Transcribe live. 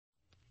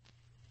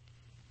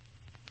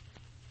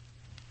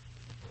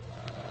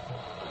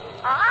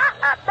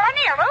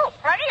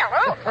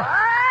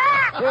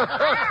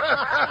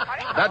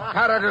That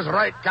Parrott is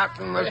right,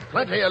 Captain. There's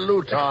plenty of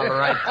loot, all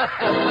right.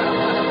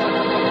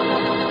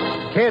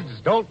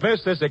 Kids, don't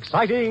miss this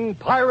exciting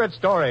pirate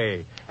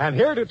story. And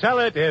here to tell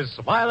it is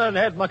Smiling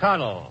Ed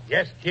McConnell.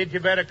 Yes, kids, you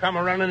better come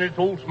a-running this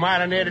old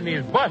Smiling Ed and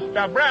his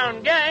Buster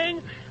Brown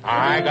gang.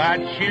 I got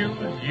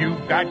shoes,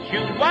 you've got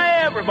shoes. Why,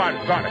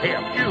 everybody's got to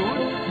have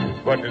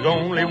shoes. But there's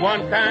only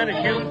one kind of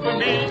shoes for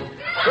me.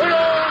 Good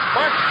old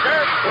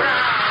Buster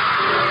Brown.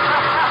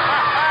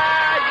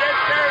 Yes,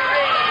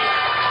 sirree.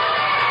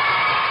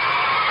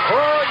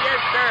 Oh,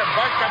 yes, sir.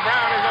 Buster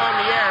Brown is on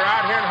the air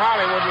out here in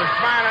Hollywood with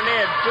Smiling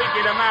Ed,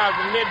 Squeaky the Mouse,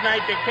 and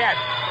Midnight the Cat,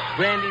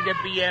 Grandy the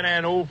Piano,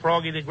 and Old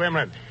Froggy the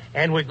Gremlin.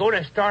 And we're going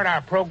to start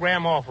our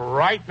program off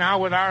right now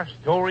with our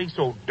story,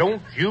 so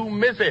don't you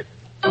miss it.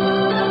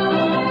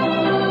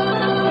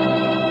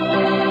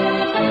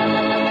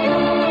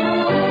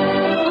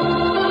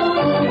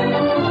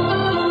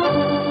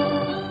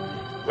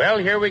 Well,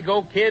 here we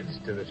go, kids,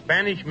 to the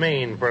Spanish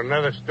Main for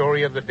another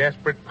story of the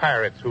desperate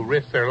pirates who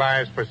risked their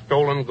lives for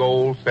stolen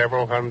gold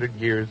several hundred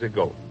years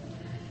ago.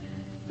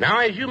 Now,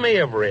 as you may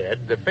have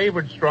read, the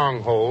favored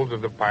strongholds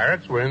of the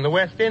pirates were in the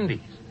West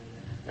Indies.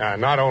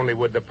 Not only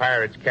would the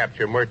pirates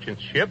capture merchant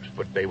ships,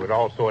 but they would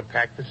also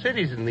attack the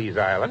cities in these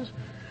islands,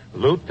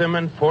 loot them,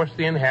 and force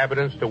the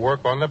inhabitants to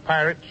work on the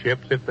pirate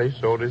ships if they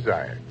so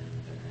desired.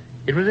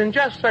 It was in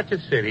just such a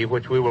city,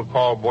 which we will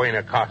call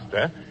Buena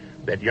Costa,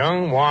 that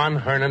young Juan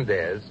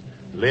Hernandez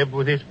lived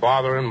with his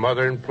father and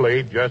mother and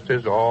played just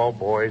as all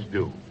boys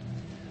do.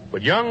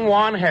 But young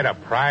Juan had a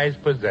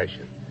prized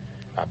possession,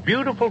 a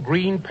beautiful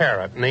green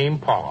parrot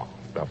named Paul,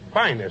 the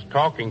finest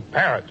talking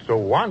parrot, so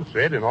Juan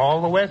said, in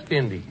all the West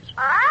Indies.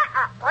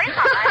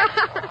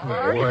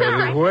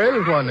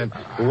 Well, Juan, and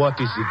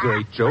what is the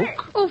great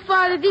joke? Oh,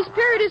 Father, this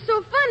parrot is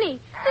so funny.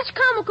 Such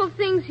comical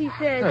things he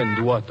says.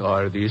 And what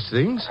are these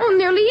things? Oh,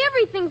 nearly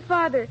everything,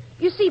 Father.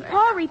 You see,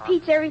 Paul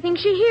repeats everything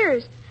she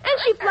hears, and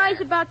she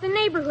flies about the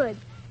neighborhood.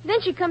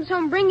 Then she comes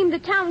home bringing the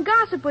town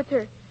gossip with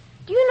her.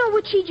 Do you know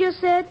what she just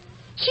said?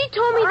 She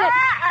told me that...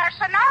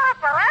 Sonora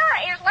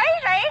Ferrera is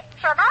lazy.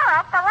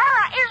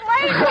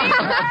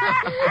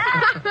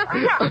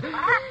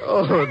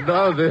 Oh,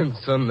 now then,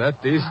 son,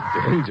 that is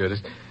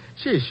dangerous.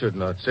 She should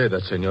not say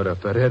that Senora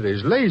Ferrera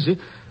is lazy,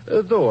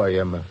 though I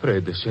am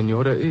afraid the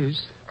Senora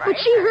is. But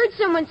she heard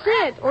someone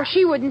say it, or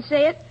she wouldn't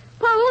say it.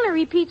 Paul only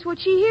repeats what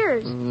she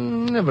hears.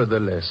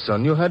 Nevertheless,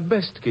 son, you had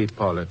best keep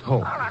Paul at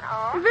home.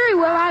 Very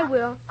well, I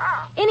will.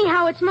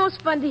 Anyhow, it's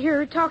most fun to hear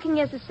her talking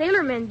as the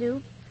sailormen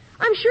do.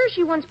 I'm sure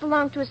she once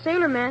belonged to a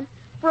sailorman,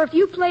 for if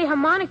you play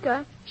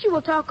harmonica, she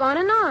will talk on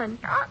and on.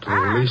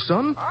 Truly,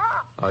 son?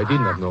 I did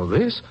not know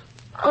this.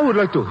 I would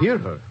like to hear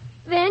her.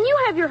 Then you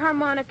have your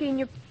harmonica in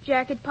your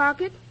jacket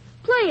pocket.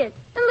 Play it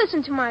and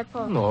listen to my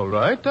Paul. All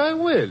right, I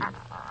will.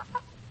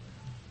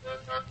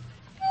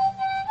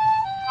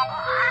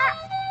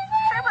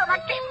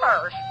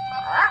 Timbers.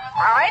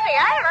 Ahoy, the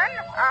island.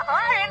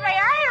 Ahoy, the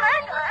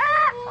island.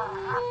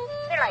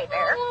 Delay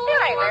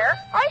there.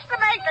 Hoist the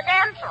make the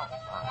damsel.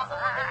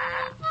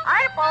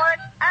 I port.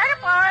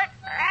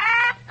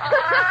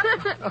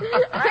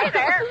 Right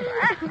there.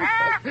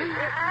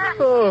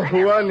 Oh,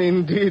 Juan,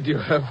 indeed, you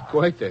have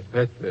quite a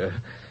pet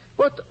there.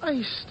 But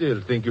I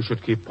still think you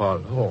should keep Paul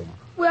home.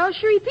 Well,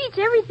 she repeats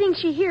everything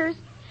she hears.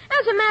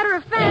 As a matter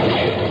of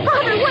fact...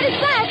 Father, what is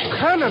that?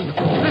 Cannon! The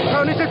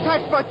town is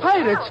attacked by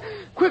pirates.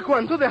 Quick,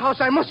 one, to the house.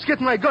 I must get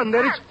my gun.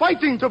 There is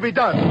fighting to be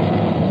done.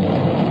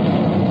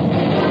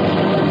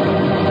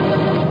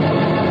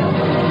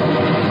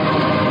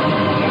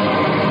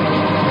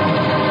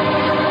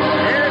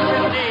 Yes,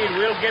 indeed.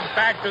 We'll get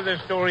back to the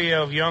story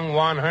of young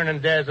Juan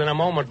Hernandez in a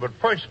moment. But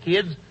first,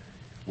 kids,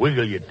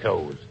 wiggle your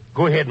toes.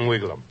 Go ahead and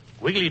wiggle them.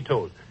 Wiggle your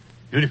toes.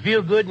 Do they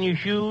feel good in your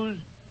shoes?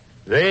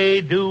 They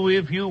do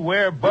if you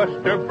wear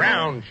Buster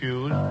Brown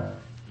shoes.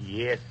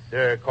 Yes,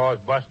 sir, 'cause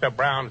Buster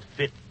Browns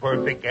fit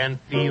perfect and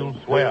feel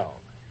swell.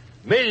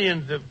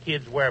 Millions of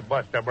kids wear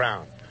Buster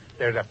Browns.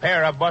 There's a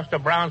pair of Buster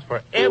Browns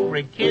for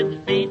every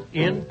kid's feet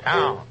in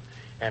town.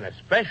 And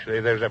especially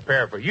there's a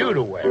pair for you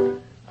to wear.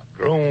 A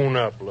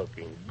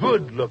grown-up-looking,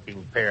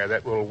 good-looking pair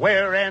that will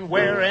wear and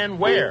wear and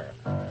wear.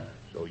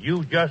 So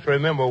you just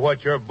remember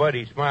what your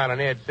buddy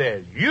Smiling Ed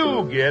says.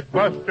 You get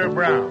Buster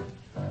Brown,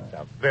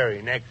 the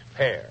very next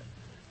pair.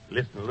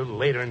 Listen a little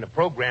later in the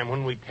program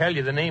when we tell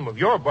you the name of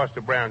your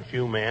Buster Brown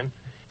shoe man.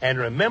 And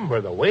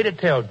remember, the way to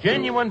tell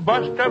genuine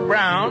Buster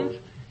Browns,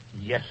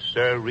 yes,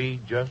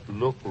 sirree, just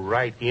look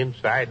right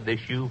inside the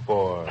shoe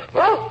for...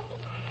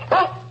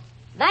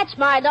 That's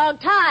my dog,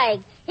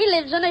 Tige. He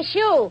lives in a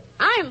shoe.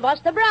 I'm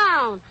Buster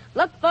Brown.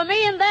 Look for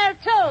me in there,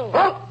 too.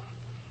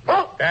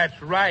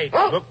 That's right.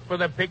 Look for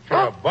the picture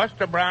of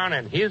Buster Brown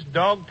and his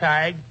dog,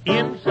 Tige,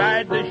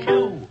 inside the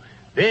shoe.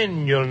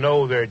 Then you'll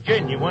know they're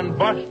genuine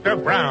Buster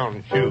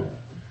Brown shoes.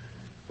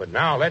 But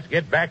now let's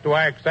get back to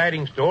our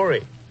exciting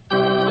story.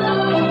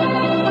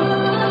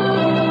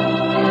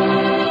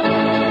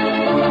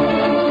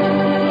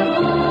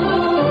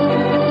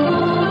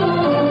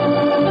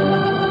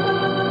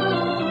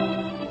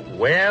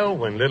 Well,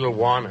 when little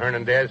Juan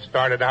Hernandez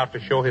started out to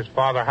show his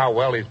father how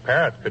well his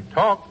parrots could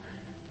talk,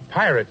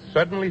 pirates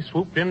suddenly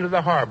swooped into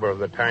the harbor of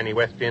the tiny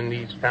West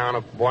Indies town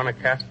of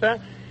Guanacaste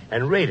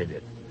and raided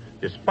it,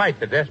 despite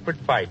the desperate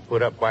fight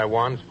put up by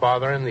Juan's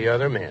father and the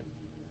other men.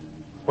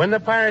 When the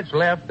pirates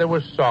left, there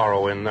was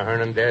sorrow in the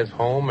Hernandez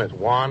home as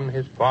Juan,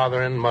 his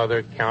father, and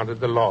mother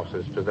counted the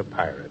losses to the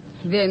pirates.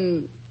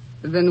 Then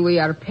we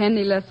are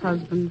penniless,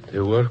 husband.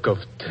 The work of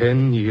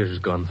 10 years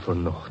gone for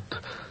naught.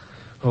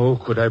 Oh,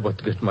 could I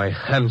but get my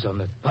hands on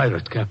that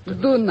pirate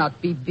captain. Do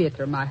not be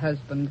bitter, my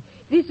husband.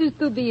 This is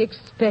to be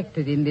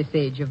expected in this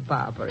age of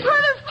barbarism.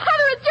 Father,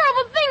 a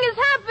terrible thing has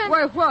happened.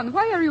 Why, Juan,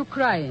 why are you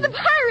crying? The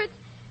pirates,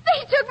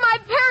 they took my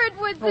parrot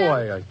with them.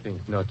 Why, I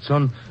think not,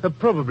 son.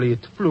 Probably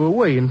it flew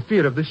away in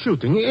fear of the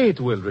shooting. It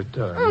will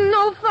return. Oh,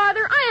 no,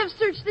 Father. I have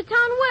searched the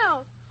town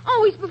well.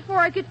 Always before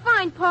I could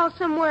find Paul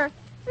somewhere.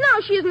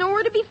 Now she is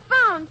nowhere to be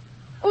found.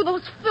 Oh,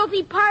 those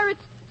filthy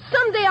pirates.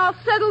 Someday I'll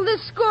settle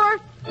this score.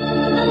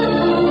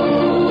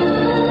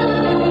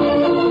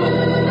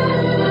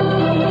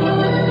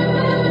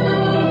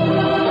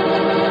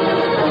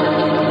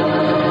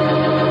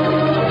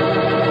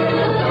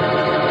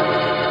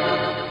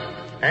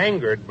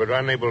 Angered but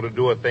unable to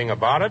do a thing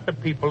about it, the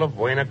people of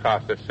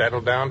Guanacaste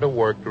settled down to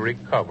work to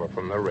recover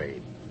from the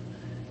raid.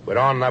 But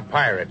on the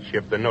pirate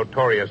ship, the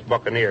notorious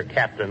buccaneer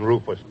Captain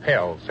Rufus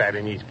Pell sat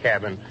in his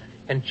cabin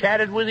and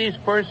chatted with his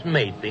first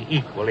mate, the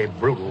equally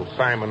brutal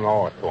Simon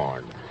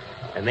Lawthorne.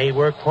 And they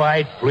were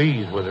quite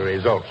pleased with the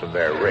results of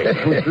their raid.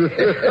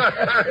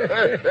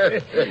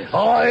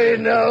 I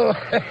know.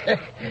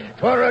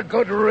 'Twere a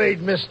good raid,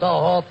 Mr.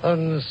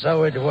 Hawthorne,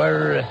 so it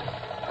were.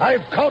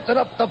 I've counted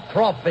up the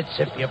profits,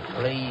 if you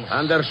please.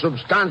 And they're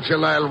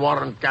substantial, I'll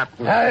warrant,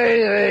 Captain. Aye,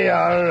 they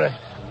are.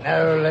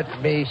 Now,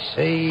 let me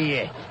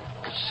see.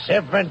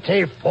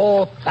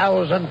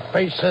 74,000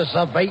 pieces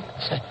of bait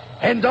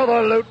and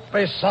other loot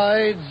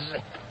besides.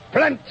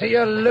 Plenty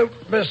of loot,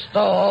 Mr.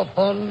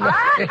 Hawthorne.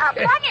 Plenty of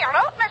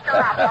loot, Mr.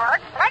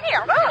 Hawthorne. Plenty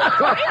of loot.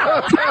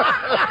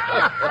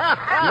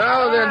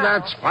 Now then,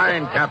 that's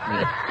fine,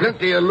 Captain.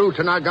 Plenty of loot,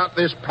 and I got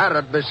this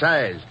parrot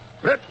besides.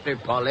 Pretty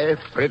Polly,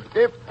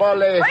 pretty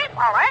Polly. Pretty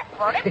Polly,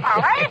 pretty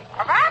Polly.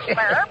 Avast,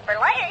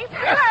 believe.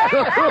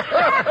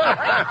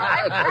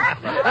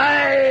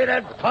 Aye,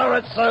 that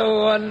parrot's the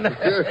one.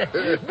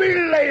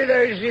 Belay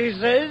there, she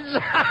says.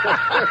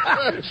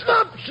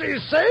 Stop, she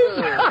says.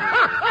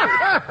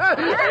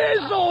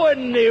 So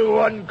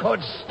anyone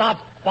could stop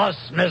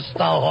us, Mr.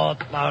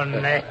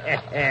 Hawthorne.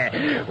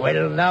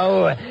 Well,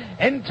 now,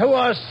 into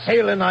our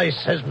sailing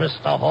ices,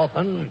 Mr.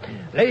 Hawthorne.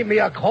 Lay me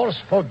a course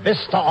for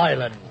Vista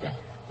Island.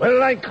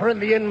 We'll anchor in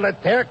the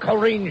inlet there,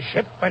 careen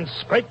ship, and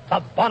scrape the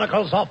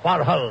barnacles off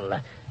our hull.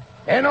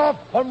 And off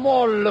for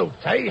more loot,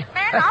 eh?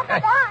 And off for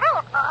more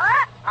loot.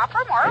 Off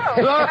for more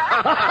loot.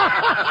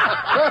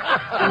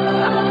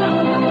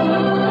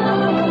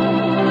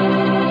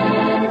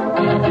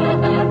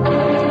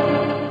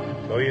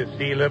 So you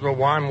see, little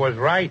Juan was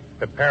right.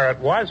 The parrot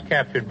was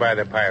captured by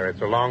the pirates,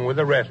 along with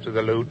the rest of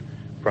the loot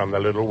from the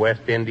little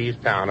West Indies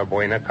town of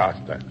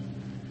Guanacaste.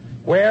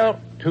 Well,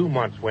 2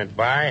 months went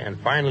by, and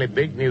finally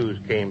big news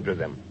came to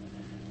them.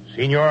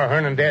 Senor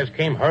Hernandez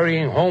came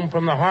hurrying home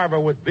from the harbor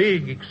with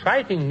big,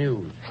 exciting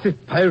news. The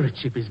pirate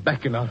ship is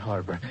back in our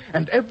harbor,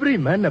 and every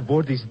man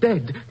aboard is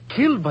dead,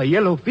 killed by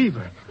yellow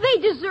fever. They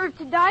deserve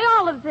to die,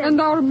 all of them.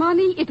 And our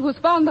money, it was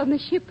found on the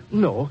ship.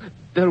 No,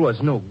 there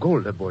was no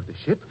gold aboard the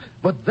ship,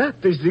 but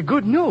that is the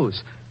good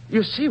news.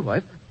 You see,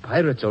 wife,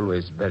 pirates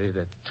always bury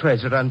their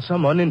treasure on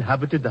some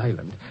uninhabited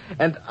island.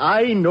 And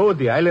I know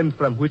the island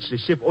from which the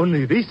ship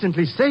only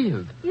recently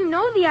sailed. You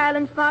know the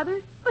island,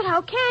 Father, but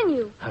how can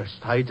you? Her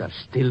sides are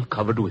still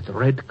covered with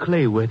red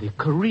clay where they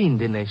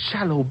careened in a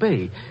shallow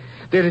bay.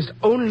 There is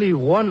only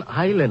one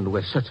island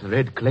where such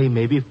red clay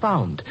may be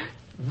found.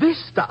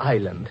 Vista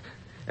Island.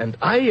 And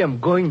I am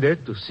going there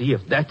to see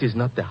if that is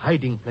not the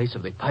hiding place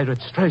of the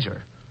pirates'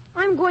 treasure.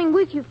 I'm going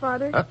with you,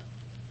 Father.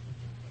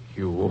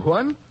 You,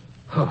 Juan?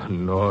 Oh,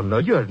 no,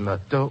 you're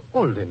not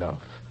old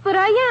enough. But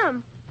I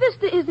am.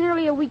 Vista is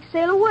nearly a week's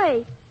sail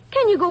away.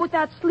 Can you go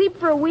without sleep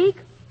for a week?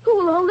 Who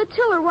will hold the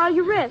tiller while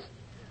you rest?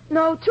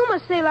 No, two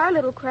must sail our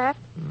little craft.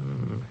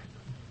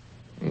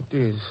 It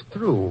is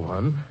true,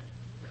 Juan.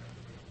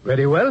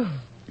 Very well.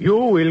 You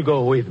will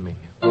go with me.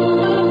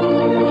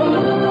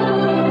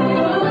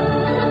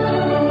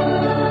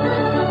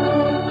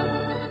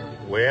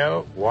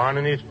 Well, Juan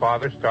and his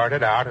father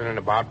started out, and in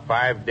about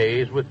 5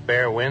 days with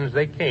fair winds,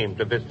 they came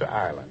to Vista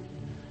Island.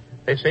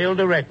 They sailed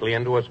directly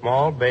into a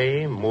small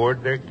bay,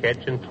 moored their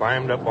ketch, and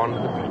climbed up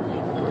onto the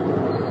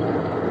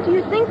beach. Do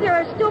you think there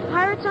are still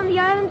pirates on the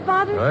island,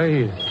 Father?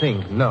 I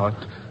think not.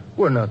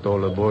 We're not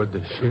all aboard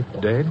the ship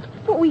dead.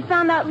 But we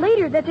found out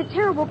later that the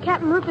terrible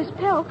Captain Rufus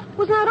Pell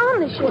was not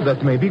on the ship. Well,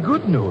 that may be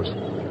good news.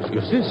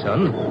 You see,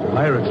 son,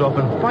 pirates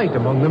often fight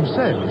among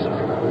themselves.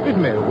 It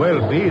may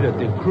well be that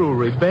the crew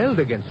rebelled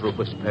against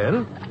Rufus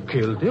Pell,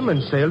 killed him,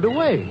 and sailed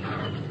away.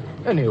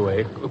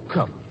 Anyway,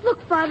 come.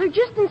 Look, Father,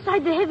 just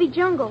inside the heavy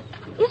jungle.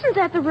 Isn't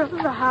that the roof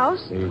of a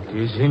house? It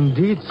is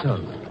indeed,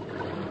 son.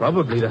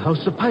 Probably the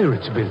house the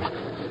pirates built.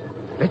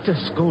 Let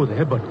us go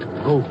there, but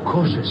go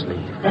cautiously.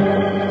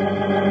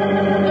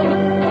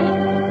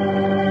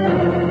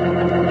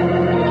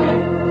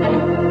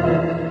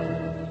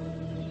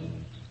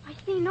 I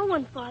see no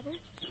one, Father.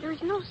 There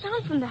is no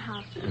sound from the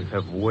house. We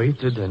have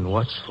waited and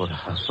watched for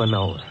half an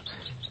hour.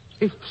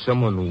 If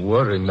someone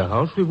were in the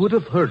house, we would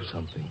have heard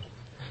something.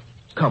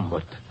 Come,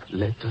 but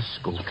let us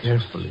go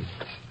carefully.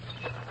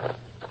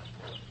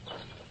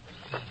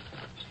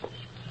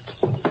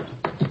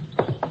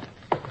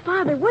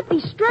 Father, what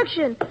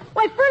destruction!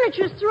 Why,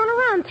 furniture's thrown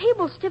around,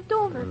 tables tipped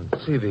over.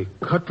 See the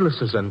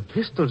cutlasses and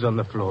pistols on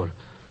the floor.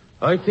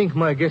 I think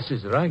my guess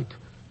is right.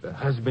 There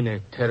has been a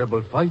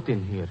terrible fight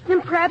in here.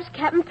 Then perhaps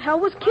Captain Pell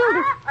was killed.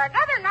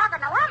 Another knock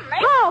on the room,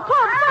 mate. Paul,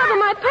 Father,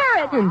 my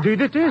parrot!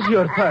 Indeed, it is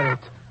your parrot.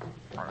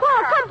 Paul,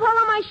 come, Paul,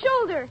 on my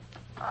shoulder.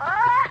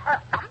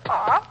 Come,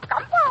 Paul.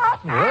 Come, Paul.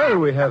 Well,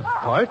 we have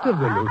part of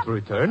the loot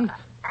returned.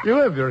 You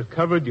have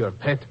recovered your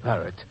pet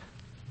parrot.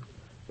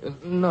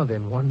 Now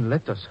then,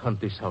 let us hunt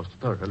this house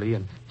thoroughly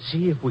and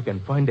see if we can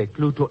find a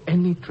clue to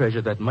any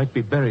treasure that might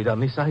be buried on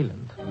this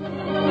island.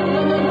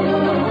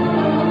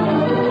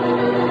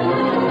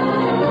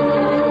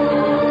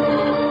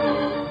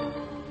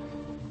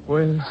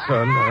 Well,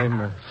 son,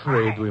 I'm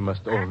afraid we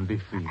must own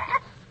defeat.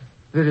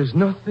 There is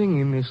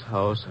nothing in this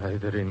house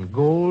either in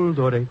gold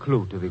or a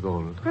clue to the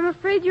gold. I'm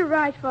afraid you're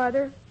right,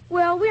 Father.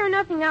 Well, we are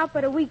nothing out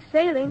but a week's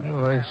sailing.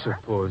 Oh, I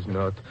suppose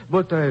not.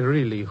 But I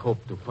really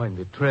hope to find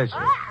the treasure.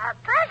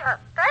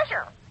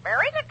 Treasure.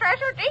 Bury the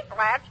treasure deep,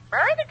 lads.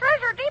 Bury the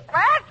treasure deep,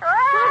 lads.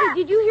 Father,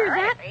 did you hear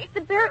Bury that? it deep.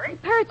 The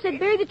parrot said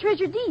bury the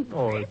treasure deep.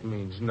 Oh, it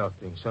means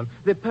nothing, son.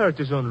 The parrot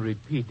is only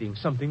repeating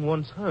something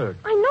once heard.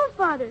 I know,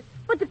 Father.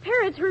 But the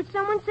parrots heard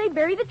someone say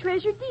bury the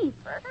treasure deep.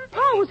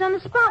 Paul was on the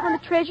spot when the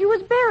treasure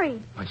was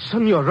buried. My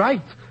son, you're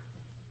right.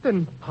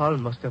 Then Paul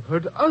must have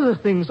heard other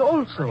things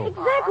also.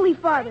 Exactly,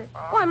 Father.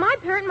 Why, my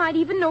parrot might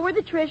even know where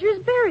the treasure is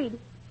buried.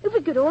 If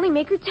we could only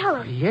make her tell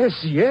us.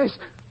 Yes.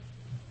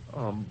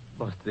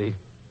 But the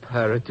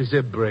parrot is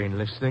a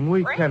brainless thing.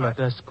 We cannot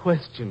ask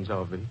questions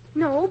of it.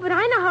 No, but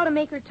I know how to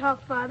make her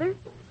talk, Father.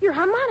 Your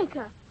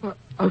harmonica.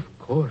 Of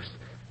course.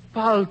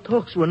 Paul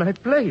talks when I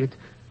play it.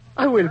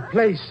 I will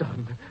play,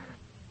 son.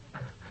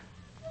 Put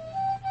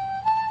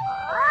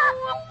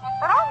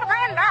all the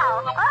men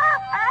down.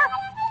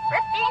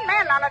 15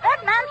 men on a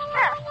dead man's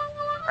chest.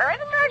 Bury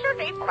the treasure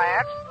deep,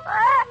 lads.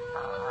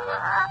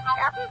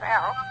 Captain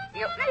Bell.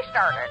 Mutiny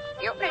started.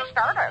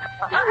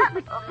 That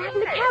was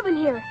the cabin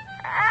here.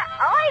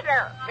 Away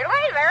there.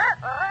 Belay there.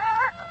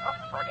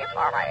 Pretty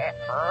funny.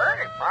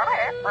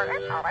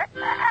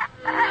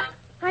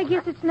 I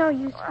guess it's no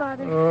use,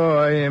 Father. Oh,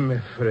 I am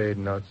afraid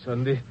not,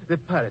 son. The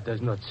parrot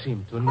does not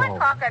seem to know.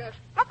 Quick, Hawkins.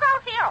 Look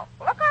out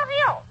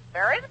hill.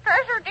 Bury the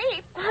treasure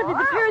deep. Father,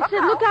 the parrot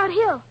said look out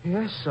hill.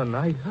 Yes, son,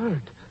 I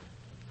heard.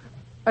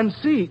 And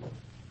see,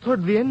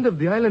 toward the end of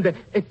the island,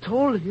 a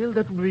tall hill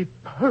that would be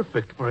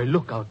perfect for a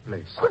lookout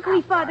place.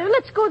 Quickly, Father,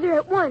 let's go there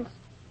at once.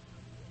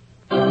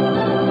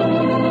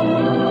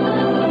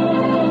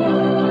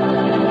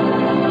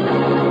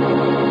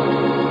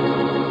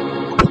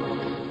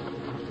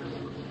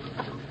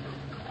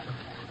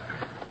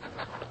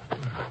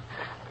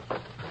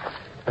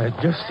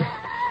 Just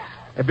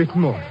a bit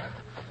more.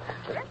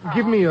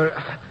 Give me your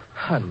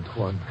hand,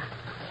 Juan.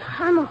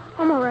 I'm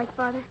all right,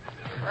 Father.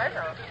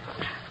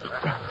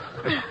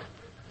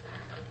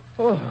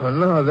 Oh,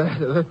 no, that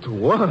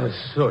was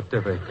sort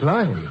of a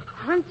climb.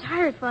 I'm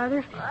tired,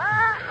 Father.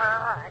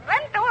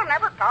 Them two will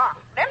never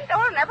talk.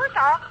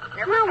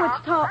 Now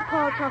what's Paul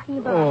talking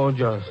about? Oh,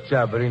 just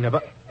jabbering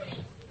about.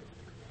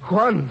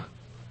 Juan,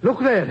 look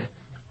there.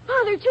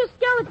 Father, 2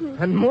 skeletons.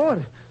 And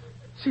more.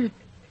 See,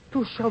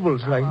 2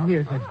 shovels lying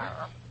near them.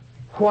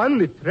 Juan,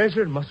 the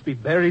treasure must be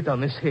buried on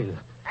this hill.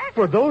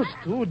 For those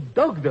 2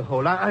 dug the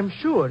hole, I'm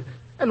sure,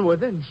 and were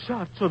then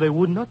shot so they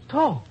would not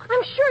talk.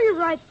 I'm sure you're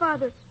right,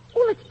 Father.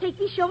 Oh, let's take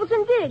these shovels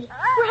and dig.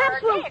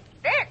 Perhaps we'll...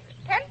 Dig.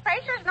 10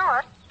 paces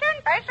north.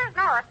 10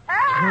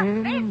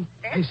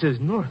 paces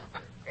north.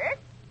 Dig.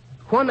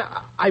 Juan,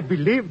 I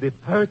believe the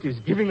parrot is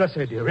giving us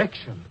a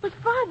direction. But,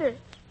 Father,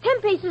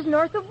 10 paces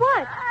north of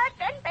what?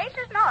 10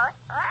 paces north.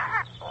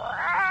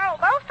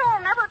 Those two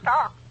will never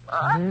talk.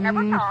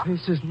 Never 10 talk.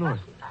 paces north.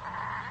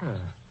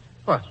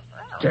 What?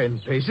 10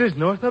 paces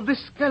north of the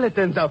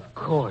skeletons, of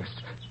course.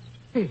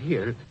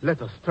 Here,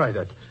 let us try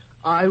that.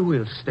 I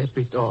will step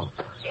it off.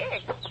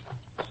 Dig.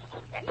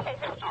 10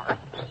 paces north.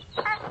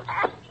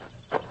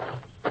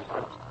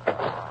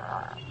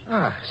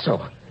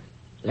 So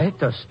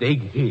let us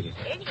dig here.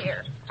 Dig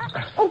here.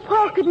 Oh,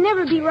 Paul could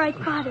never be right,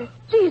 Father.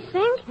 Do you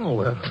think? Oh,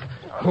 well,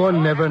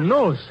 one never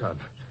knows, son.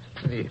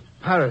 The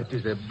parrot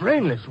is a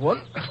brainless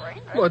one,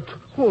 but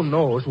who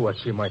knows what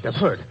she might have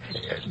heard.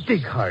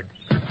 Dig hard.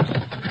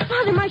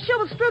 Father, my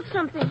shovel struck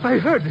something. I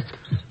heard it.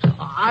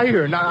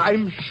 Iron,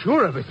 I'm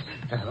sure of it.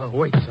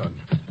 Wait,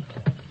 son.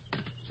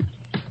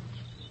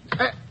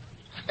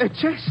 A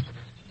chest.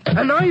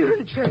 An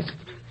iron chest.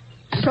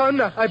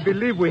 Son, I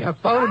believe we have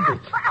found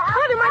it.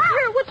 Father, my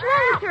parrot, what's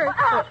wrong with her?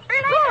 Paul,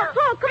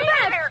 come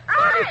back.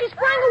 Father, she's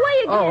flying away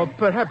again. Oh,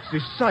 perhaps the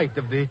sight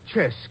of the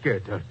chest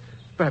scared her.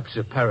 Perhaps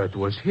the Parrott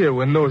was here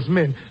when those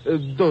men,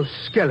 those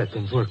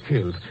skeletons were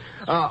killed.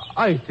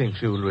 I think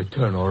she will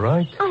return all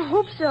right. I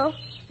hope so.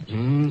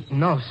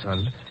 Now,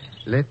 son,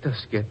 let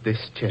us get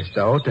this chest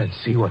out and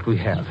see what we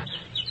have.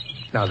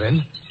 Now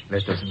then,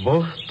 let us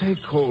both take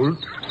hold.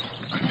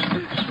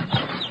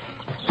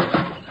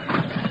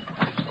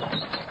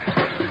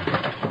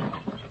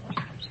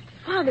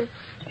 Father,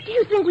 do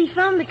you think we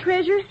found the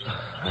treasure?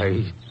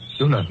 I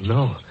do not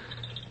know.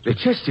 The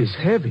chest is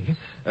heavy,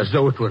 as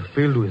though it were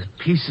filled with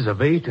pieces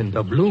of 8 and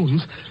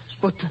doubloons.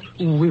 But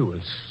we will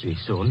see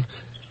soon.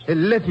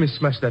 Let me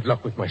smash that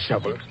lock with my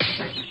shovel.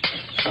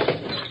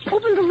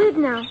 Open the lid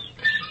now.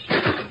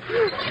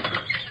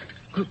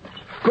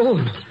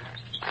 Gold.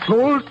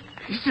 Gold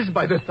pieces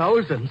by the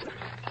thousands.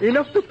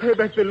 Enough to pay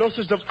back the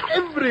losses of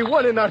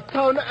everyone in our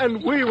town,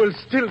 and we will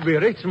still be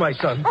rich, my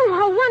son. Oh,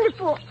 how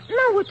wonderful.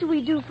 Now what do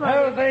we do,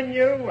 Father? Well, then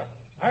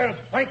I'll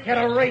think you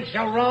to raise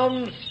your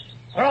arms,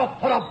 or I'll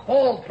put a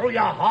ball through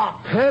your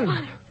heart.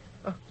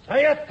 Help. So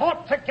you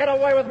thought to get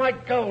away with my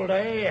gold,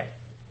 eh?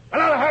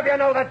 Well, I'll have you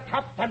know that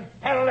Captain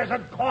Pell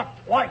isn't caught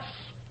twice.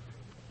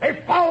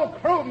 A foul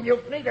crew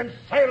mutinied and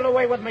sailed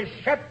away with me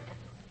ship,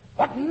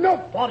 but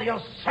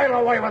nobody'll sail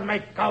away with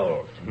me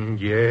gold.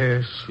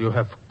 Yes, you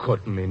have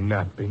caught me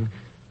napping.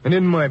 And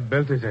in my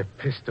belt is a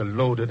pistol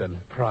loaded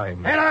and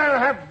primed. And I'll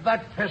have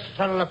that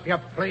pistol, if you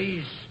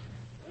please.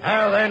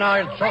 Now then,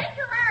 I'll just...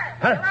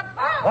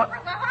 What?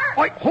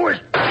 Wait, who is...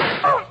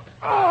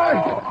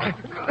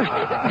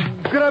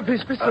 Grab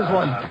his pistols,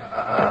 one.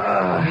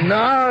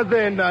 Now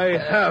then, I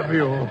have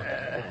you.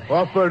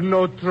 Offer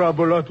no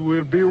trouble, it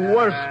will be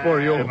worse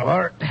for you.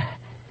 Hurt.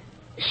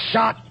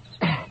 Shot.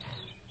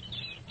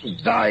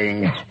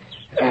 Dying.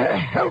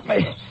 Help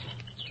me.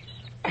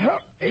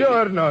 Help me.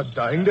 You're not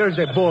dying. There's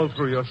a ball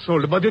through your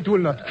shoulder, but it will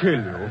not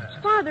kill you.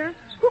 Father,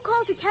 who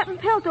called to Captain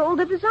Pell to hold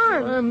up his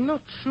arms? I'm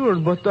not sure,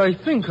 but I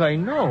think I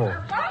know.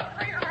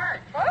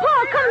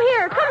 Paul, come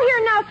here. Come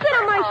here now. Sit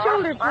on my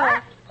shoulder,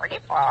 Paul. Pretty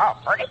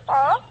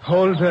Paul.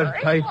 Hold her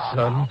tight,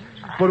 son,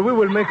 for we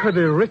will make her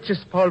the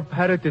richest Paul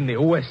Parrott in the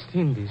West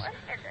Indies.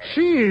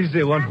 She is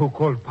the one who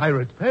called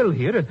Pirate Pell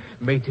here and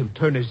made him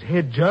turn his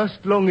head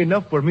just long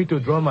enough for me to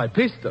draw my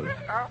pistol.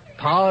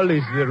 Paul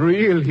is the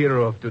real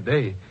hero of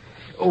today.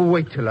 Oh,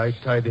 wait till I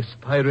tie this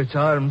pirate's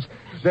arms.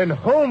 Then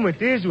home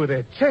it is with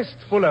a chest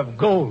full of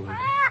gold.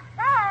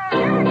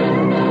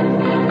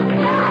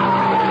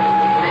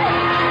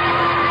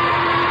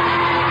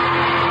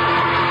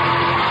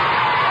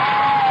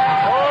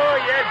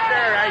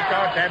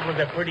 That was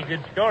a pretty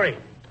good story.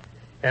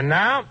 And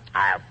now,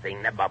 I'll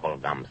sing the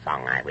bubblegum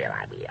song, I will.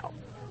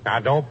 Now,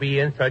 don't be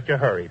in such a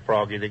hurry,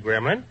 Froggy the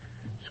Gremlin.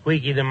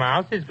 Squeaky the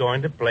Mouse is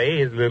going to play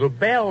his little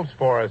bells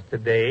for us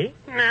today.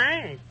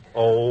 Nice.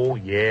 Oh,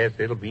 yes,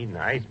 it'll be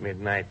nice,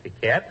 Midnight the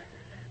Cat.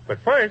 But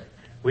first,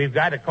 we've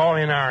got to call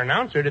in our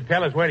announcer to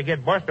tell us where to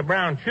get Buster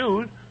Brown's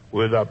shoes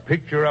with a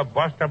picture of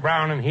Buster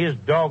Brown and his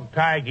dog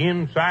Tige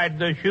inside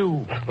the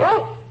shoe.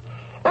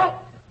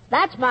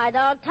 That's my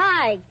dog,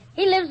 Tige.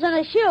 He lives in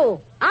a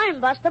shoe.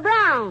 I'm Buster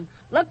Brown.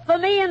 Look for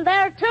me in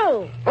there,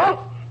 too.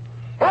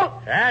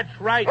 That's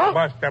right,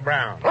 Buster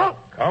Brown.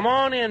 Come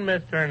on in,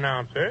 Mr.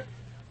 Announcer.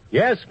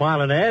 Yes,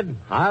 Smiling Ed,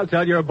 I'll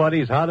tell your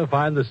buddies how to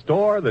find the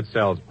store that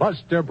sells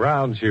Buster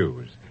Brown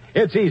shoes.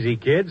 It's easy,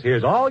 kids.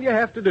 Here's all you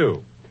have to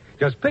do.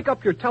 Just pick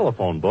up your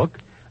telephone book,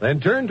 then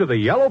turn to the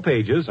yellow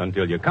pages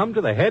until you come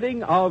to the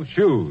heading of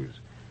shoes.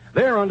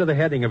 There, under the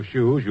heading of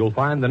shoes, you'll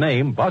find the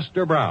name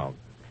Buster Brown.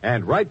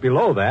 And right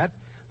below that,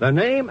 the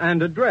name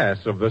and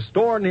address of the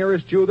store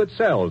nearest you that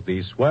sells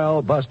these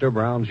swell Buster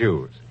Brown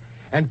shoes.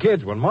 And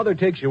kids, when Mother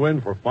takes you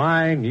in for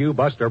fine new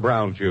Buster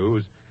Brown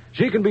shoes,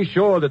 she can be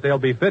sure that they'll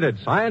be fitted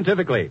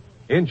scientifically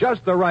in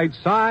just the right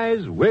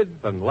size,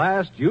 width, and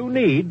last you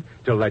need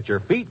to let your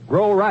feet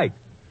grow right.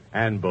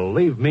 And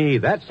believe me,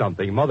 that's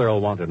something Mother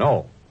will want to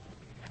know.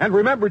 And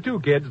remember, too,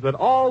 kids, that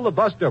all the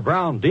Buster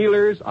Brown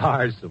dealers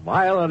are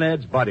Smilin'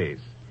 Ed's buddies.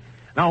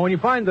 Now, when you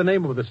find the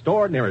name of the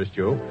store nearest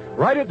you,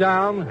 write it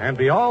down and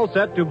be all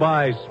set to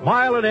buy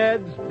Smilin'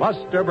 Ed's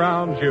Buster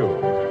Brown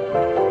shoes.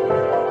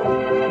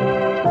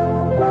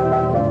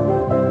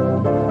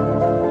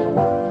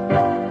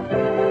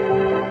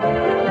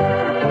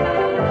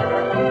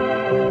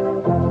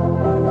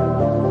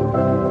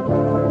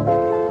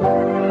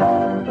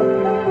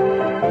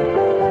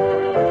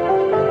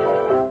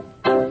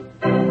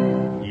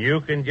 You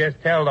can just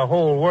tell the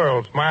whole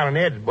world Smilin'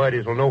 Ed's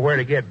buddies will know where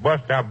to get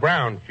Buster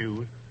Brown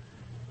shoes.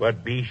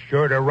 But be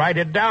sure to write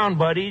it down,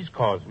 buddies,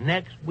 because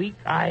next week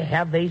I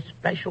have a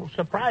special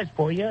surprise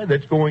for you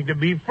that's going to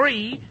be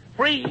free.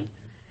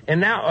 And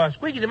now,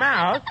 Squeaky the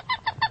Mouse,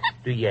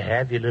 do you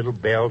have your little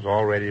bells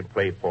all ready to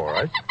play for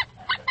us?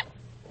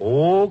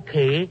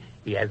 Okay.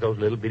 He has those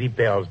little bitty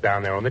bells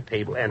down there on the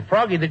table. And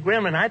Froggy the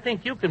Gremlin, I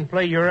think you can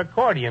play your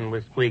accordion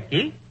with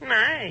Squeaky.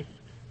 Nice.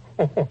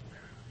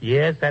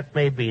 Yes, that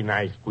may be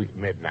nice, Squeaky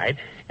Midnight.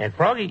 And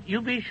Froggy,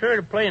 you be sure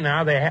to play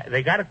now.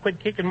 They got to quit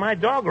kicking my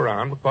dog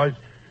around because...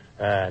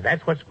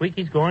 that's what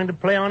Squeaky's going to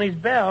play on his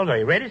bells. Are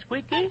you ready,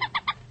 Squeaky?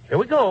 Here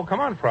we go. Come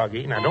on,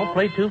 Froggy. Now, don't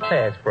play too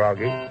fast,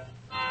 Froggy.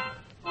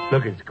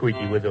 Look at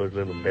Squeaky with those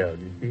little bells.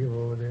 You see him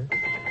over there?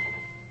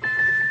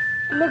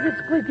 Look at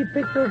Squeaky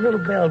pick those little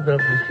bells up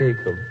and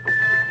shake them.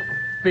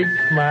 Big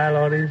smile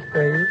on his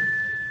face.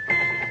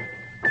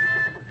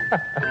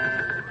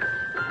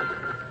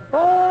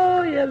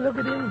 Oh, yeah, look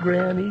at him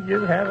grin. He's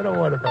just having a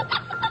wonderful.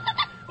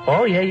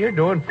 Oh, yeah, you're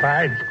doing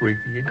fine,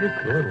 Squeaky. You're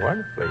just doing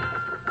wonderfully.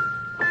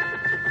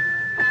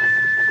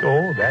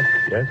 Oh, that's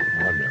just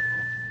wonderful.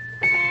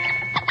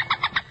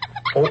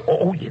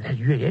 Oh, yes,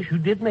 you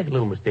did make a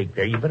little mistake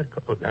there. You better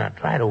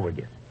try it over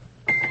again.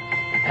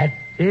 That's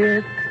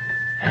it.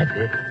 That's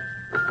it.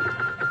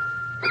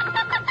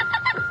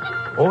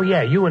 Oh,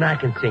 yeah, you and I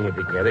can sing it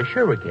together.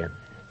 Sure we can.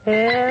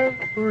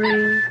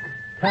 Every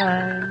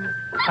time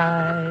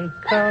I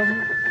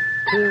come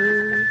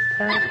to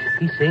town.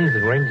 He sings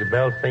and rings the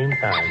bell same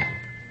time.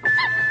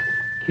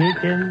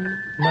 Kicking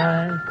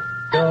my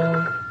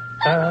dog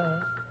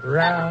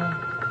around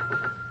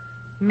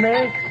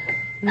makes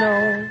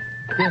no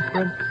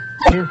difference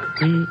if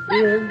he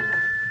is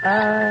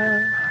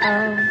a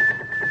hound.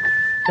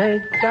 They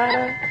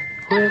gotta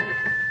quit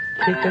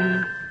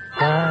kicking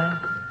my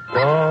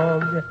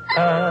dog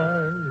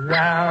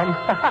around.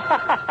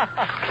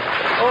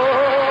 Oh,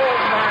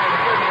 my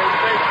goodness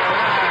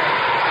alive.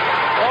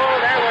 Oh,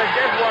 that was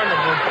just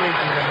wonderful,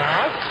 Squeaky the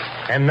Mouse.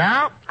 And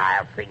now,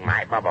 I'll sing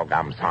my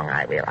bubblegum song,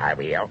 I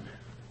will.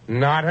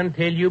 Not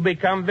until you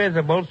become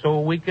visible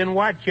so we can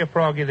watch you,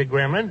 Froggy the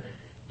Gremlin.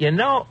 You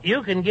know,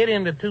 you can get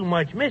into too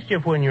much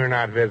mischief when you're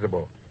not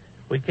visible.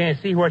 We can't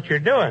see what you're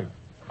doing.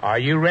 Are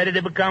you ready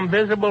to become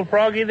visible,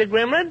 Froggy the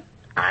Gremlin?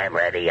 I'm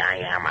ready, I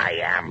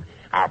am.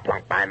 I'll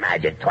plunk my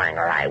magic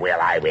twanger, I will.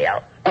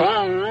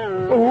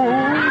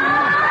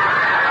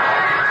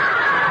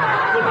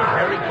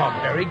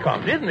 There he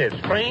comes. Isn't it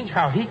strange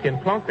how he can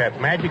plunk that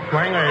magic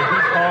twanger, as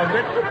he calls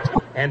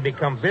it, and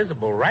become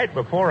visible right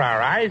before our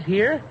eyes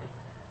here?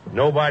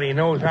 Nobody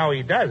knows how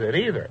he does it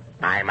either.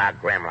 I'm a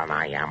gremlin,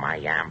 I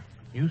am.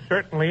 You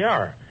certainly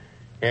are.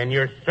 And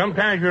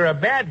sometimes you're a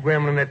bad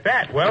gremlin at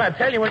that. Well, I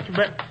tell you what you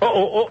better...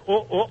 Oh,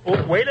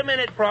 wait a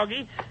minute,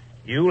 Froggy.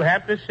 You'll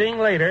have to sing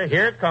later.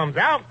 Here comes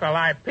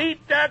Alkali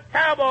Pete the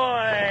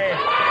Cowboy.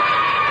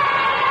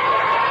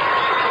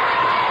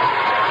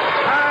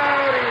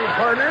 Howdy,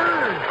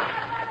 partners.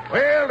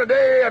 Well,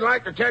 today I'd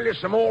like to tell you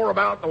some more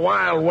about the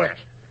Wild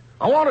West.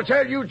 I want to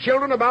tell you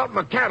children about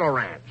my cattle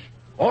ranch.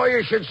 Oh,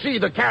 you should see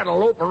the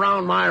cantaloupe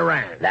around my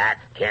ranch.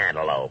 That's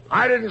cantaloupe.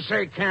 I didn't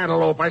say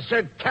cantaloupe. I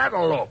said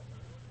cantaloupe.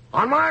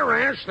 On my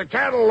ranch, the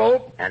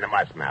cantaloupe... And the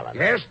muskmelon.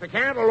 Yes, the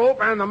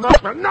cantaloupe and the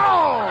muskmelon. No!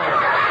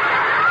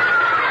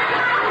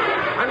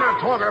 I'm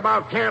not talking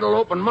about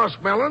cantaloupe and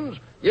muskmelons.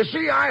 You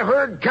see, I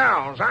herd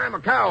cows. I'm a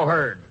cow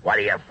herd. What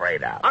are you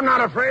afraid of? I'm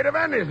not afraid of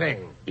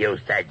anything. You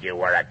said you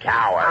were a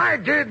coward. I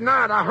did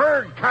not. I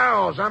herd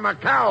cows. I'm a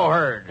cow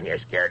herd. And you're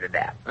scared to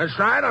death. That's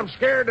right. I'm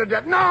scared to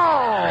death. No!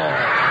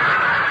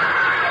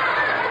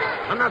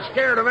 I'm not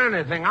scared of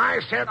anything.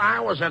 I said I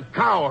was a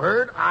cow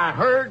herd. I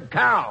herd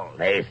cows.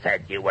 They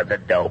said you was a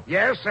dope.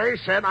 Yes, they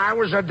said I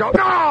was a dope.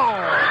 No!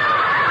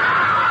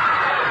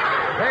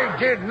 They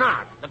did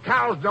not. The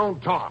cows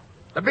don't talk.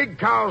 The big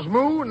cows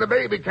moo and the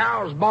baby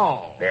cows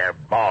bawl. They're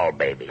ball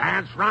babies.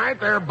 That's right.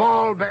 They're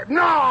ball babies.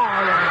 No!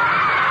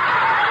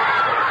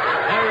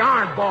 They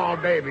aren't ball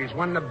babies.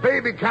 When the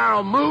baby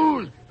cow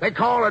moos, they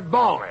call it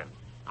bawling.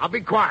 I'll be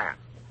quiet.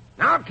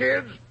 Now,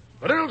 kids,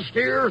 the little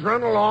steers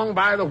run along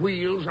by the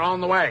wheels on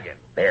the wagon.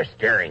 They're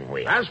steering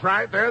wheels. That's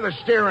right. They're the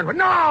steering wheels.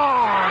 No!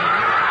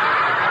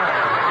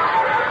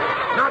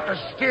 Not the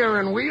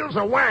steering wheels,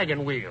 the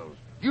wagon wheels.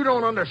 You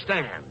don't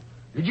understand.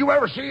 Did you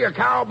ever see a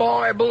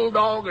cowboy,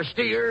 bulldog, or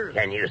steer?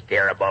 Can you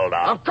steer a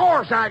bulldog? Of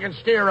course I can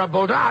steer a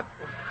bulldog.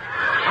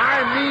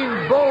 I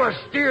mean bull a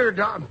steer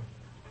dog.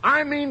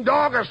 I mean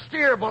dog a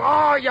steer bull.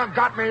 Oh, you've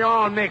got me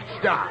all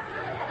mixed up.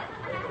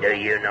 Do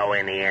you know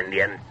any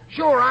Indians?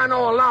 Sure, I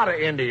know a lot of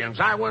Indians.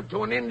 I went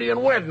to an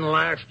Indian wedding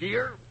last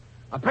year.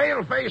 A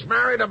pale-face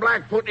married a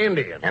Blackfoot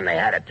Indian. And they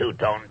had a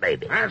two-tone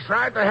baby. That's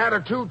right, they had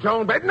a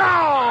two-tone baby. No!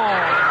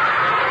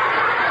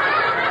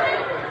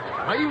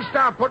 Now, you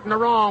stop putting the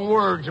wrong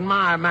words in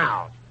my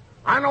mouth.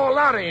 I know a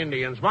lot of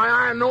Indians. Why,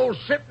 I know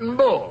Sitting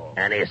Bull.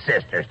 And his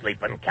sister,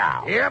 Sleeping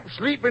Cow. Yep,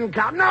 Sleeping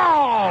Cow.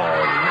 No!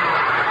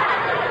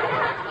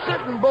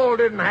 Sitting Bull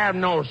didn't have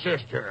no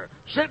sister.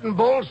 Sitting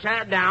Bull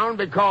sat down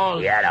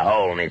because... He had a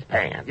hole in his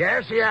pants.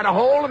 Yes, he had a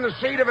hole in the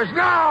seat of his...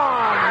 No!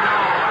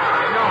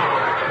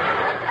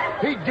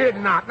 He did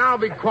not. Now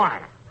be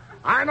quiet.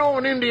 I know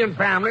an Indian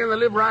family, and they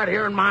live right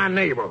here in my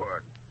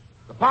neighborhood.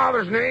 The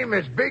father's name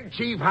is Big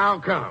Chief How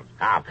Come.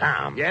 How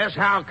come? Yes,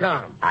 how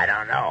come? I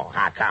don't know.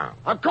 How come?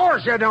 Of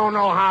course you don't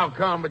know how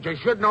come, but you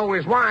should know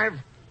his wife.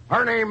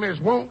 Her name is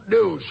Won't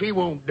Do. She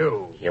won't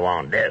do. She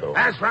won't do?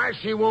 That's right,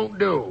 she won't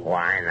do.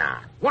 Why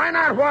not? Why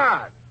not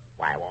what?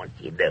 Why won't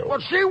she do? Well,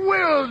 she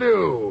will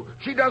do.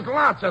 She does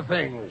lots of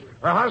things.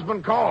 Her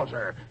husband calls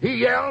her. He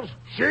yells,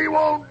 she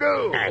won't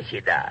do. As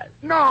she does.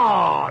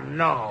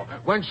 No.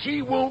 When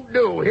she won't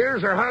do,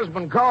 here's her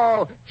husband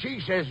call. She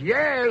says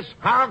yes.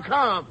 How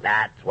come?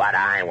 That's what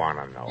I want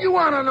to know. You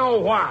want to know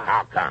why?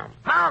 How come?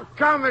 How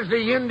come is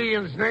the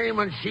Indian's name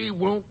and she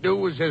won't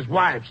do is his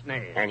wife's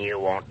name? And you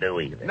won't do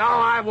either. No,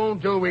 I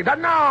won't do either.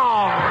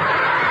 No!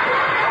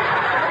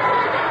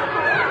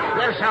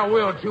 Yes, I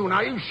will, too.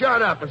 Now, you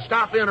shut up and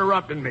stop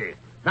interrupting me.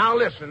 Now,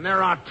 listen,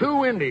 there are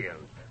two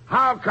Indians.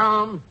 How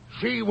come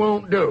she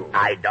won't do?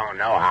 I don't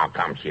know how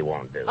come she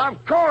won't do.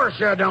 Of course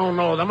you don't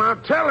know them.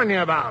 I'm telling you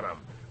about them.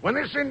 When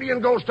this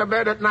Indian goes to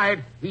bed at night,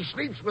 he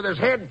sleeps with his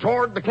head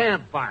toward the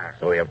campfire.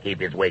 So he'll keep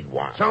his wig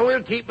warm. So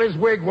he'll keep his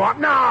wig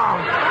warm. No!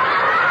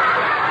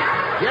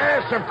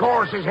 Yes, of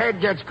course, his head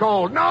gets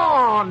cold.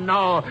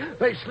 No.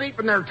 They sleep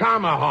in their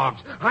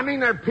tomahawks. I mean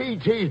their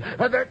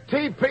PTs, their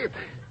TP...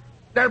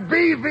 They're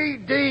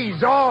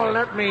BVDs. Oh,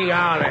 let me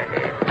out of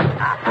here.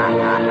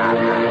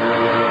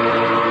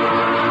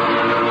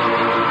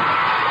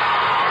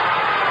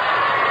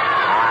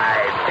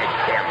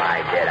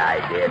 I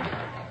did.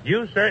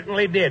 You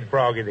certainly did,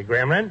 Froggy the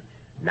Gremlin.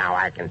 Now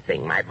I can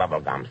sing my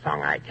bubblegum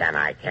song. I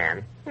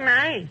can.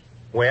 Nice.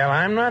 Well,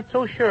 I'm not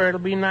so sure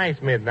it'll be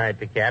nice, Midnight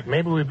the Cat.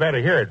 Maybe we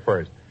better hear it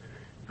first.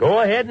 Go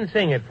ahead and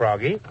sing it,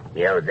 Froggy.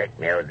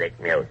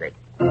 Music.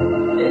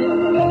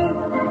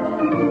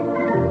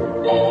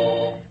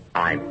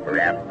 I'm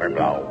forever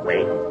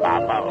blowing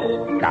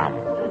bubble gum.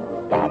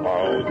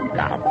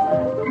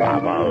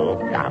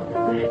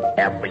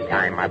 Every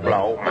time I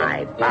blow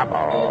my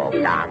bubble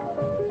gum,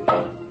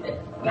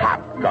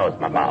 pop goes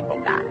my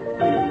bubble gum.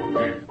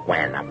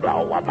 When I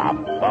blow a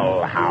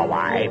bubble, how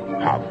I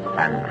puff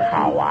and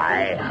how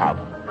I huff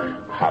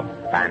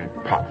and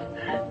puff.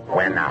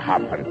 When I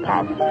huff and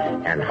puff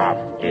and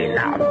huff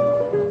enough,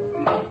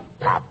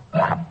 pop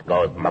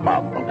goes my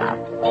bubble gum.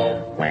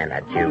 When I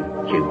chew,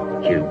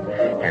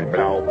 and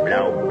blow,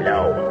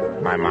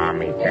 my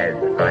mommy says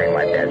I'm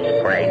a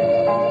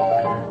disgrace.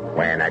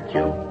 When I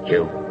chew,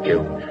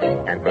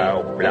 and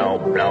blow,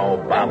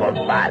 bubbles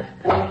bust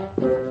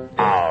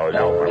all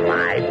over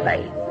my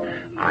face.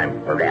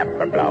 I'm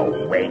forever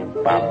blowing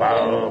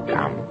bubble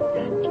gum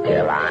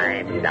till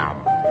I'm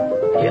numb.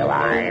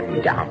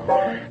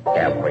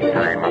 Every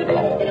time I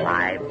blow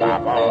my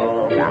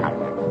bubble gum,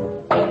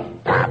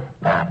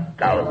 pop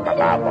goes my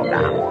bubble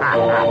gum.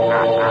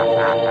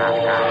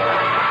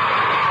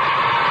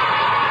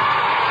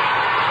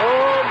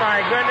 Oh,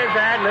 my goodness,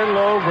 that little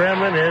old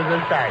gremlin is a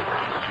sight.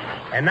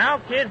 And now,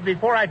 kids,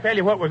 before I tell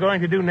you what we're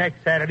going to do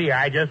next Saturday,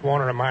 I just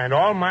want to remind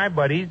all my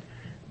buddies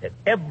that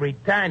every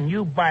time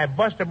you buy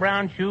Buster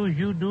Brown shoes,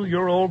 you do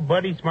your old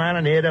buddy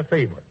Smiling Ed a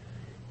favor.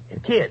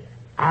 And, kids,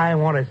 I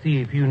want to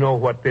see if you know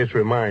what this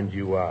reminds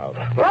you of.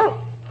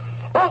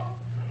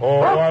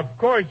 Oh, of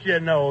course you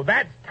know.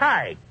 That's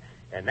Tige.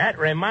 And that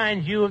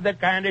reminds you of the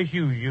kind of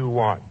shoes you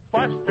want.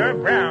 Buster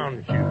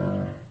Brown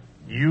shoes.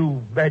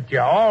 You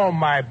betcha all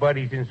my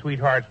buddies and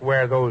sweethearts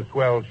wear those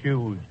swell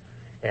shoes.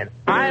 And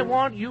I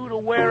want you to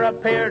wear a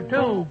pair,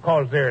 too,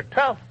 'cause they're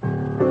tough,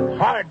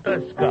 hard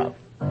to scuff.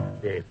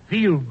 They're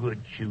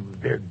feel-good shoes.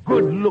 They're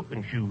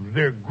good-looking shoes.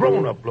 They're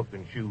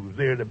grown-up-looking shoes.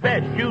 They're the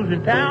best shoes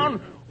in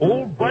town,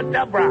 old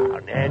Buster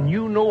Brown. And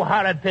you know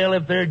how to tell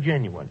if they're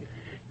genuine.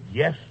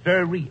 Yes,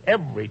 sirree.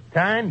 Every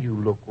time you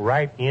look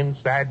right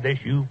inside the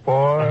shoe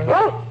for...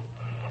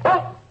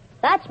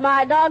 That's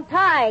my dog,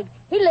 Tige.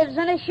 He lives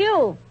in a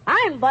shoe.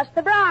 I'm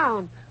Buster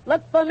Brown.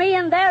 Look for me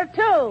in there,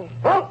 too.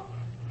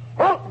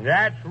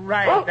 That's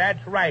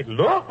right.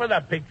 Look for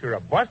the picture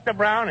of Buster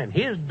Brown and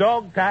his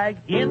dog Tige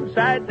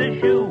inside the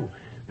shoe.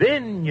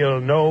 Then you'll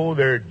know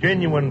they're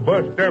genuine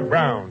Buster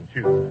Brown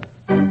shoes.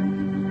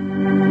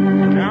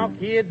 Now,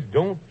 kids,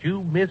 don't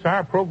you miss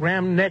our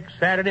program next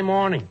Saturday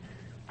morning.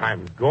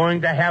 I'm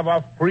going to have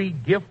a free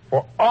gift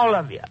for all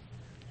of you.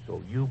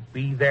 So you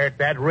be there at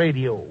that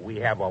radio. We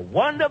have a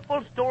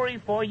wonderful story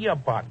for you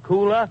about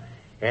Kula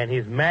and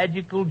his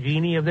magical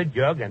genie of the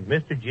jug, and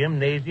Mr.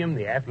 Gymnasium,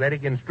 the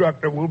athletic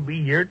instructor, will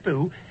be here,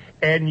 too.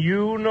 And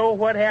you know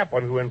what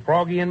happens when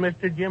Froggy and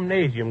Mr.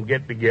 Gymnasium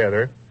get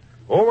together.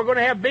 Oh, we're going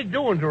to have big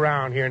doings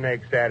around here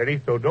next Saturday,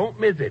 so don't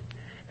miss it.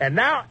 And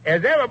now,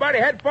 has everybody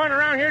had fun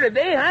around here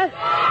today, huh?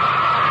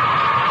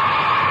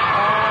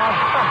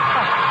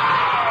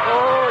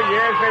 Oh,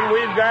 yes, and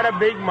we've got a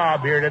big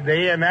mob here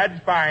today, and that's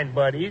fine,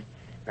 buddies.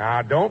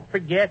 Now, don't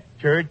forget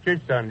church or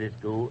Sunday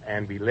school,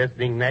 and be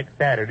listening next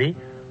Saturday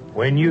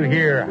when you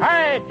hear,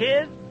 "Hi,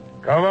 kids,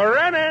 come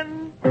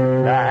a-running.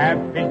 The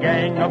happy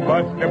gang of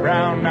Buster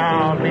Brown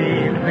now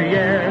leaves the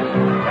air.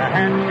 The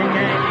happy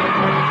gang of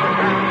Buster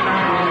Brown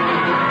now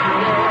leaves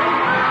the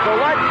air." So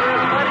watch your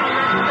buddy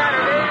next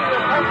Saturday.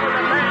 We'll come with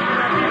a bang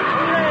and a big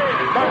hooray.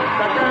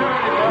 Buster Brown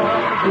is on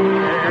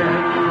the air.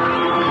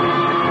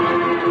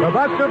 The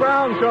Buster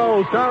Brown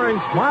Show, starring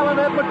Smiling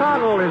Ed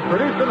McConnell, is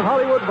produced in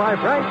Hollywood by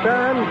Frank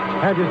Barron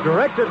and is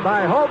directed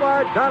by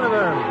Hobart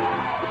Donovan.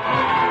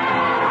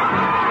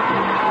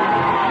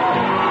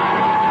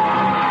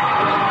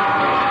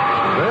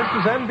 This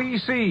This is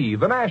NBC,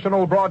 the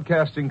national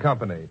broadcasting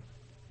company.